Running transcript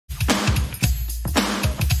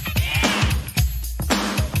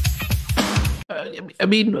I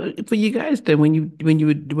mean, for you guys then, when you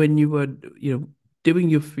were doing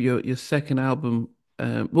your second album,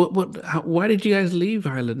 why did you guys leave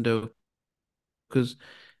Ireland though? Because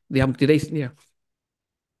the album did they yeah.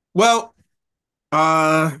 Well,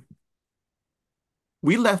 uh,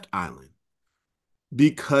 we left Ireland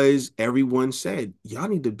because everyone said, y'all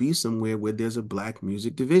need to be somewhere where there's a black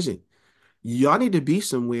music division. Y'all need to be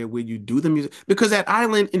somewhere where you do the music. Because at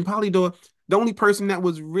Island in Polydor, the only person that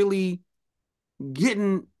was really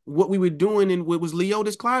getting what we were doing and what was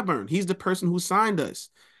Leotis Clyburn. He's the person who signed us.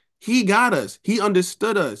 He got us. He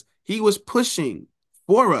understood us. He was pushing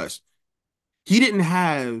for us. He didn't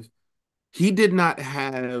have, he did not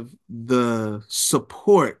have the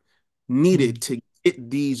support needed Mm, to get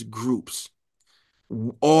these groups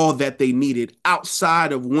all that they needed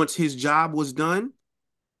outside of once his job was done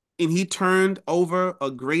and he turned over a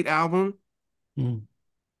great album. mm,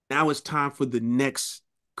 Now it's time for the next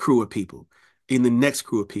crew of people, in the next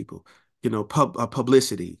crew of people,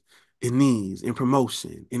 publicity, in these, in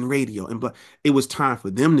promotion, in radio, and blah. It was time for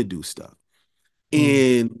them to do stuff, mm.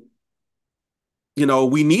 and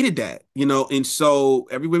we needed that, and so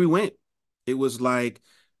everywhere we went, it was like,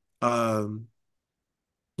 um,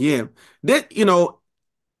 yeah, that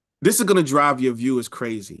this is gonna drive your viewers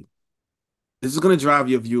crazy. This is gonna drive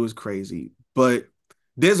your viewers crazy, but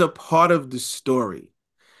there's a part of the story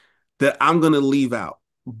that I'm gonna leave out.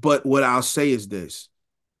 But what I'll say is this.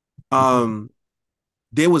 Um,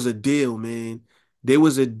 there was a deal, man. There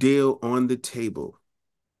was a deal on the table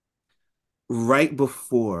right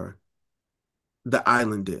before the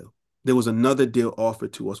island deal. There was another deal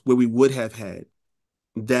offered to us where we would have had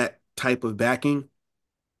that type of backing,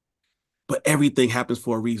 but everything happens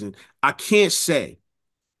for a reason. I can't say,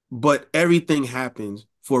 but everything happens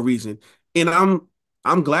for a reason. And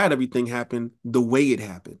I'm glad everything happened the way it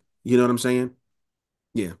happened. You know what I'm saying?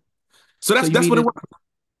 Yeah. So So that's you that's mean what it it?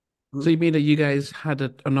 was. So you mean that you guys had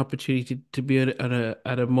an opportunity to be at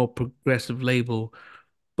a more progressive label,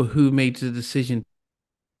 but who made the decision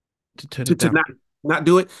to turn To it to down? not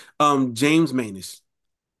do it. James Maness.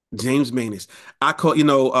 James Maness. I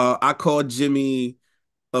called Jimmy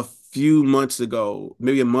a few months ago,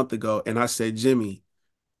 maybe a month ago, and I said, Jimmy,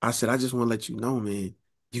 I said, I just want to let you know, man,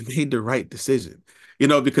 you made the right decision.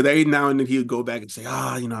 Because every now and then he would go back and say,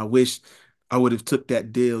 I wish I would have took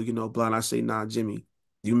that deal, blah. And I say, nah, Jimmy,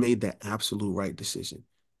 you made that absolute right decision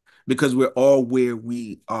because we're all where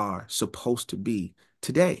we are supposed to be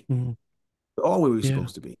today. Mm, We're all where we're yeah,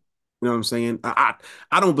 supposed to be. You know what I'm saying? I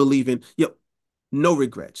don't believe in, no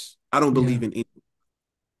regrets. I don't yeah. believe in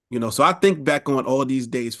so I think back on all these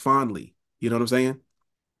days fondly. You know what I'm saying?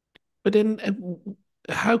 But then,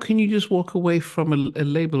 how can you just walk away from a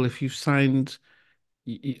label if you've signed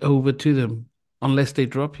over to them, unless they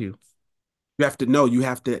drop you? You have to know, you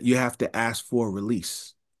have to ask for a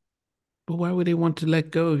release But why would they want to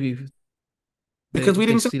let go of you because we if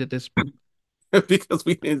they didn't see that there's because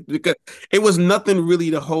it was nothing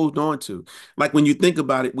really to hold on to. Like when you think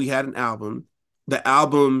about it, we had an album. The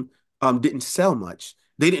album didn't sell much.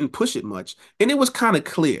 They didn't push it much, and it was kind of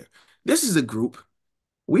clear. This is a group.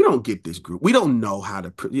 We don't get this group. We don't know how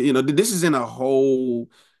to, this is in a whole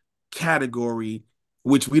category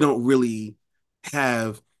which we don't really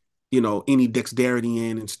have, any dexterity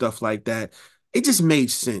in and stuff like that. It just made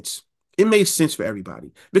sense. It made sense for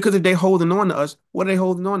everybody because if they're holding on to us, what are they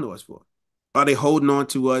holding on to us for? Are they holding on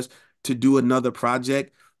to us to do another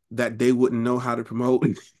project that they wouldn't know how to promote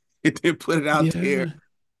and then put it out there? yeah.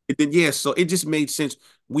 And then, yeah, so it just made sense.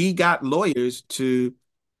 We got lawyers to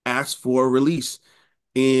ask for a release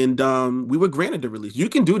and we were granted the release. You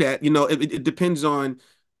can do that. It depends on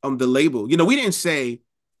the label. We didn't say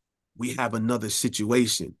we have another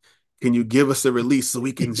situation. Can you give us a release so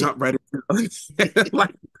we can jump right into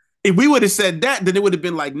like if we would have said that, then it would have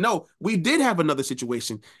been like, no, we did have another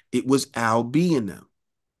situation. It was Al B and them.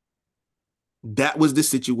 That was the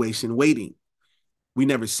situation waiting. We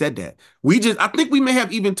never said that. I think we may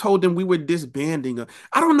have even told them we were disbanding.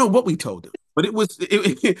 I don't know what we told them, but it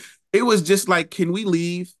was just like, can we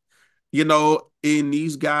leave? And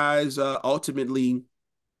these guys ultimately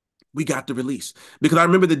we got the release because I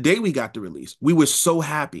remember the day we got the release. We were so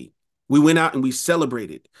happy. We went out and we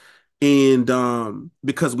celebrated, and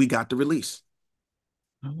because we got the release.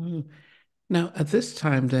 Oh. Now, at this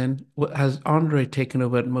time, then, has Andre taken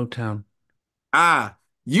over at Motown? Ah,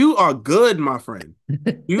 you are good, my friend.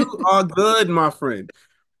 You are good, my friend.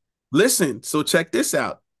 Listen, so check this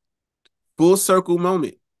out. Full circle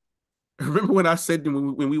moment. Remember when I said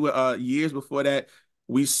when we were years before that,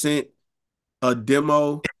 we sent a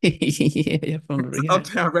demo Yeah, from the to yeah.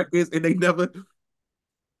 Uptown Records and they never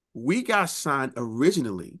we got signed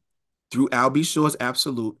originally through Albie Shaw's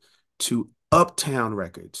Absolute to Uptown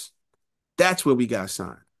Records. That's where we got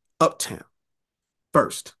signed. Uptown.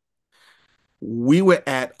 First, we were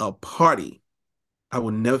at a party. I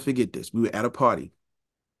will never forget this. We were at a party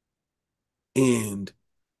and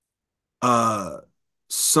uh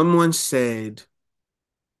someone said,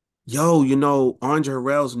 "Yo, Andre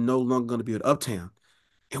Harrell's no longer going to be at Uptown."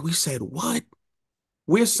 And we said, "What?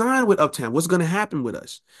 We're signed with Uptown. What's going to happen with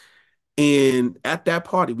us?" And at that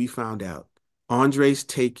party, we found out Andre's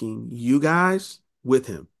taking you guys with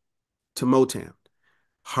him to Motown,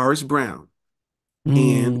 Horace Brown,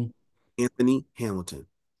 and Mm, Anthony Hamilton.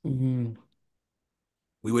 mm,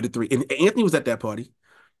 We were the three. And Anthony was at that party.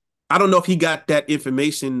 I don't know if he got that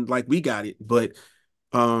information like we got it, but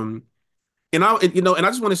um, and I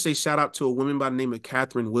just want to say shout out to a woman by the name of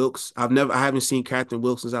Catherine Wilkes. I haven't seen Catherine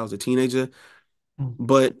Wilkes since I was a teenager,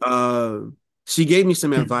 but she gave me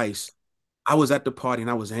some advice. I was at the party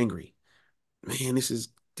and I was angry. Man, this is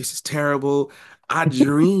terrible. I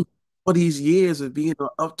dreamed all these years of being on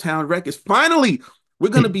Uptown Records. Finally, we're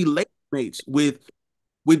gonna be late mates with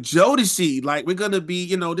Jodeci. Like we're gonna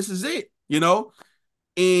be, this is it.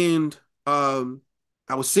 And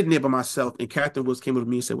I was sitting there by myself, and Catherine Wills came up to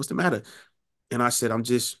me and said, "What's the matter?" And I said,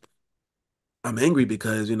 I'm angry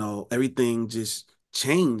because everything just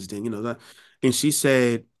changed, and she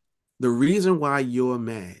said, "The reason why you're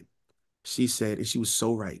mad," she said, and she was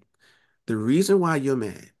so right. The reason why you're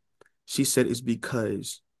mad, she said, is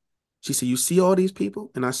because she said, "You see all these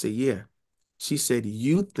people?" And I said, "Yeah." She said,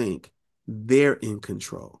 "You think they're in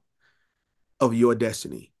control of your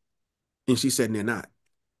destiny." And she said, "They're not."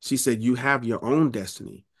 She said, "You have your own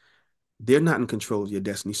destiny. They're not in control of your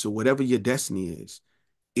destiny. So whatever your destiny is,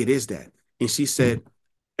 it is that." And she said,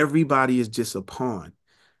 "Everybody is just a pawn."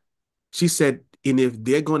 She said, "And if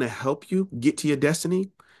they're going to help you get to your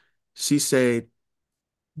destiny," she said,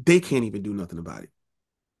 "they can't even do nothing about it.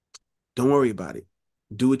 Don't worry about it.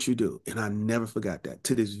 Do what you do." And I never forgot that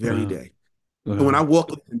to this very wow, day. And when I wow.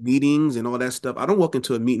 walk into meetings and all that stuff, I don't walk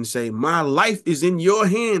into a meeting and say, "My life is in your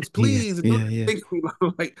hands. Yeah, Please do yeah, yeah, things for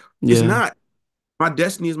me." Like, it's yeah, not. My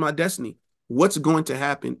destiny is my destiny. What's going to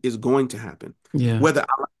happen is going to happen, yeah, whether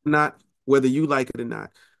I like it or not, whether you like it or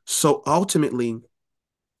not. So ultimately,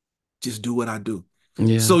 just do what I do.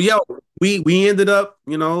 yeah. So we ended up,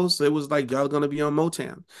 so it was like y'all gonna be on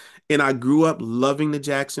Motown. And I grew up loving the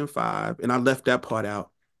Jackson Five, and I left that part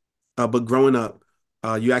out. But growing up,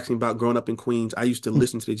 you asked me about growing up in Queens. I used to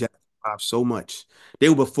listen to the Jackson Five so much. They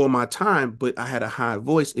were before my time, but I had a high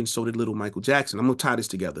voice, and so did little Michael Jackson. I'm gonna tie this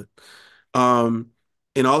together. Um,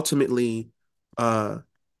 and ultimately, uh,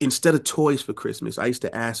 instead of toys for Christmas, I used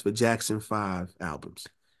to ask for Jackson 5 albums.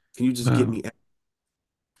 Can you just get Wow. me?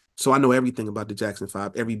 So I know everything about the Jackson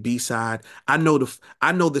 5, every B-side. I know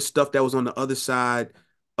the stuff that was on the other side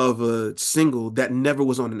of a single that never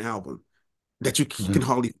was on an album that you can Wow.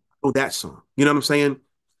 hardly know that song. You know what I'm saying?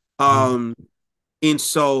 Wow. Um, and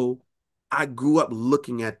so I grew up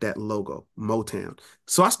looking at that logo, Motown.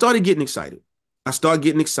 So I started getting excited. I started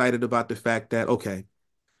getting excited about the fact that, okay,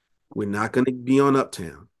 we're not going to be on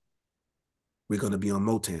Uptown. We're going to be on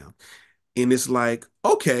Motown. And it's like,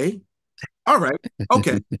 okay, all right,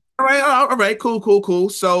 okay, all right, cool, cool, cool.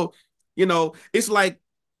 So, it's like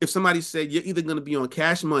if somebody said you're either going to be on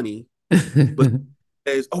Cash Money, but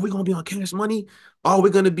says, "Oh, we're going to be on Cash Money. Oh, we're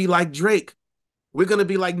going to be like Drake. We're going to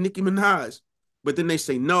be like Nicki Minaj." But then they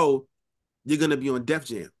say, "No, you're going to be on Def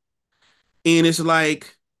Jam." And it's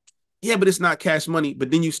like, yeah, but it's not Cash Money.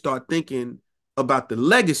 But then you start thinking about the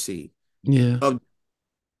legacy Yeah. of,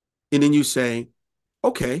 and then you say,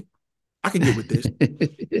 okay, I could get with this.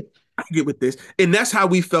 I could get with this. And that's how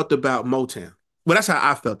we felt about Motown. Well, that's how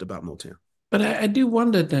I felt about Motown. But I do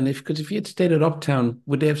wonder then because if you had stayed at Uptown,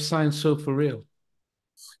 would they have signed So For Real?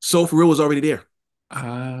 Soul for Real was already there.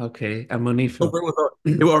 Ah, okay. And Soul Monifa. for Real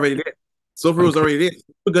they were already there. Soul for Real was Okay. already there.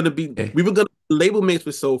 Okay. We were gonna be label mates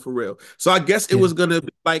with Soul for Real. So I guess it Yeah. was gonna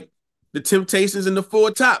be like the Temptations and the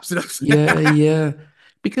Four Tops. You know what I'm Yeah, saying? yeah.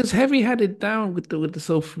 Because Heavy had it down with the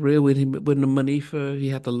So For Real with him with the Monifa. He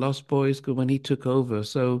had the Lost Boys when he took over.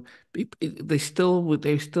 So they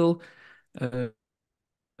still uh,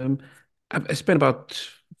 um I spent about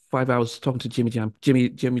 5 hours talking to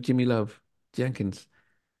Jimmy Love Jenkins.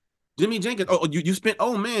 Jimmy Jenkins. Oh, you spent.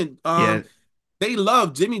 Oh man, Yeah. they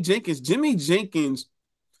love Jimmy Jenkins. Jimmy Jenkins.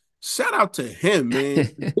 Shout out to him, man.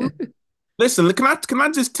 Listen, can I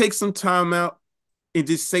just take some time out and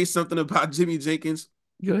just say something about Jimmy Jenkins?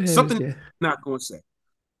 Go ahead. Something I'm Yeah. not going to say.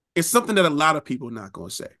 It's something that a lot of people are not going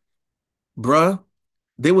to say. Bruh,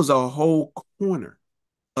 there was a whole corner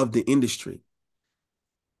of the industry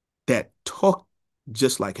that talked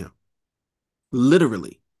just like him.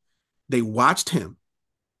 Literally. They watched him.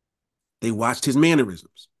 They watched his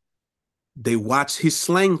mannerisms. They watched his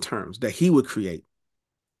slang terms that he would create.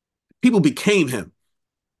 People became him.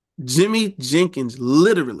 Jimmy Jenkins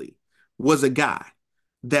literally was a guy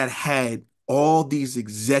that had all these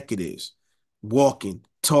executives walking,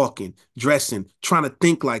 talking, dressing, trying to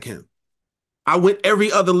think like him. I went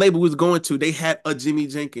every other label was going to, they had a Jimmy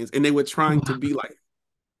Jenkins and they were trying to Wow. be like,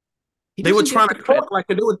 He they were doesn't trying get the to credit. talk like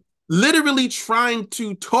him. They were literally trying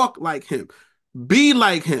to talk like him, be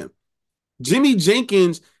like him. Jimmy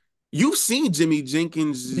Jenkins, you've seen Jimmy Yeah, yeah.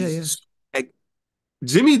 Jenkins swag.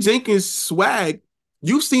 Jimmy Jenkins swag,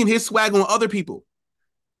 you've seen his swag on other people.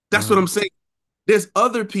 That's what I'm Wow. saying. There's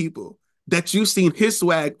other people that you've seen his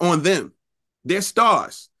swag on them. They're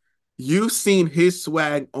stars. You've seen his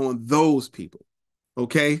swag on those people.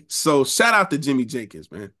 Okay. So shout out to Jimmy Jenkins,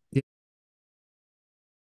 man.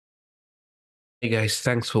 Hey guys,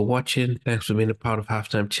 thanks for watching. Thanks for being a part of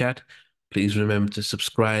Halftime Chat. Please remember to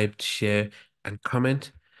subscribe, share, and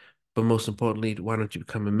comment. But most importantly, why don't you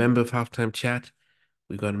become a member of Halftime Chat?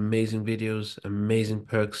 We've got amazing videos, amazing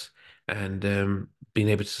perks, and being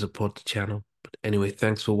able to support the channel. But anyway,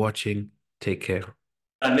 thanks for watching. Take care.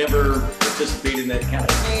 I never participated in that kind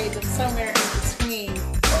of. Made them somewhere in between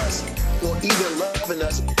us or even loving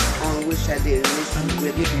us. on which I did initially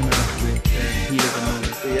with Heat of the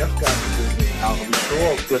Moment. Yeah, I've got to do it. I'll be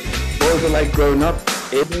sure. But what was it like growing up?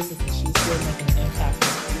 business, and she's still making an impact.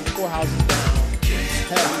 4 houses down.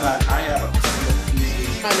 I have a couple of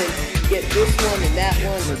pieces. Trying to get this one and that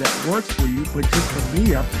one. So that works for you, but just for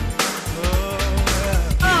me,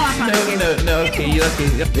 No, okay, you okay.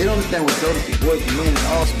 They don't understand what Jodeci was. The million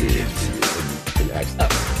all spirits. Relax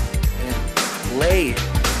up and play it.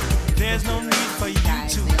 There's no need for you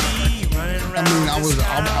to be running around. I mean,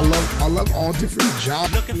 I love all different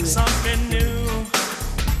jobs. Looking for something new.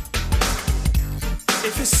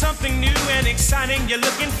 If it's something new and exciting you're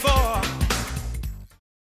looking for,